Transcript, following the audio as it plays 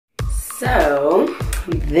So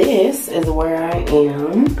this is where I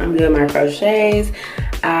am. I'm doing my crochets.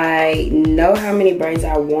 I know how many braids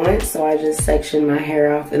I want, so I just sectioned my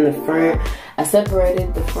hair off in the front. I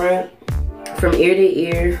separated the front from ear to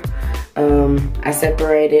ear.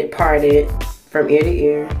 I parted from ear to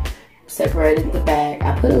ear, separated the back.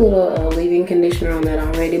 I put a little leave-in conditioner on that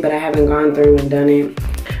already, but I haven't gone through and done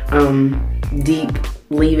it deep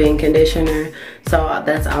leave-in conditioner. So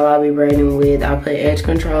that's all I'll be braiding with. I'll put edge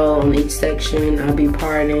control on each section. I'll be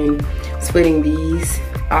parting, splitting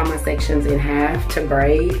all my sections in half to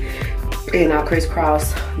braid, and I'll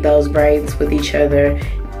crisscross those braids with each other,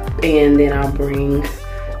 and then I'll bring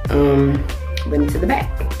them to the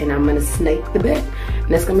back, and I'm gonna snake the back, and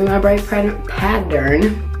that's gonna be my braid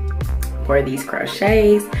pattern for these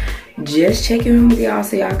crochets. Just checking in with y'all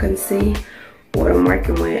so y'all can see what I'm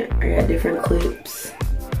working with. I got different clips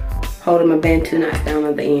holding my band 2 knots down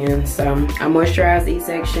at the end. So I moisturized each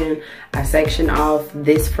section. I sectioned off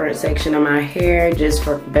this front section of my hair just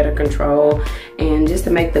for better control and just to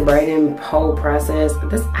make the braiding whole process.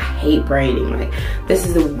 I hate braiding. Like, this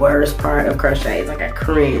is the worst part of crochets. Like, I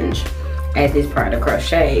cringe at this part of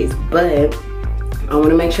crochets, but I want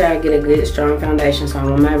to make sure I get a good strong foundation, so I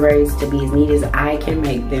want my braids to be as neat as I can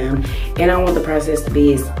make them, and I want the process to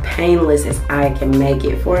be as painless as I can make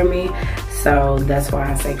it for me. So that's why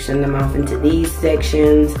I sectioned them off into these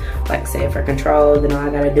sections, like I said, for control. Then all I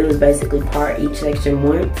gotta do is basically part each section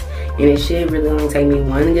once, and it should really only take me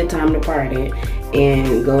one good time to part it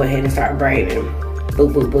and go ahead and start braiding.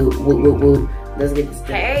 Boop, boop, boop, whoop, whoop, whoop. Let's get this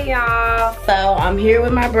done. Hey y'all, so I'm here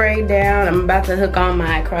with my braid down. I'm about to hook on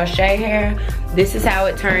my crochet hair. This is how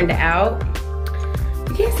it turned out.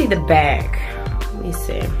 You can't see the back. Let me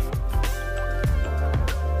see.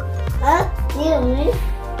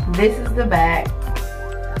 This is the back.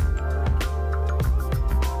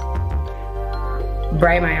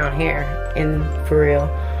 Braid my own hair, and for real.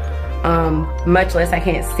 Much less I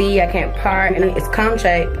can't see, I can't part, and it's comb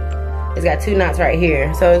shaped. It's got 2 knots right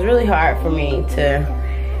here, so it's really hard for me to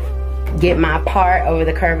get my part over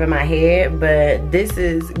the curve of my head, but this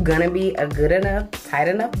is gonna be a good enough, tight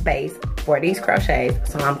enough base for these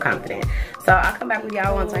crochets, so I'm confident. So I'll come back with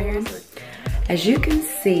y'all once I hear it. As you can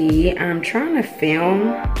see, I'm trying to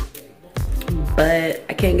film, but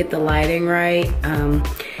I can't get the lighting right.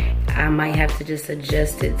 I might have to just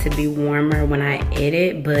adjust it to be warmer when I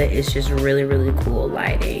edit, but it's just really, really cool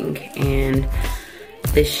lighting. And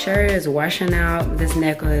this shirt is washing out. This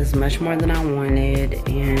necklace is much more than I wanted.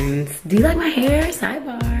 And do you like my hair?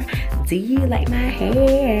 Sidebar. Do you like my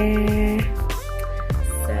hair?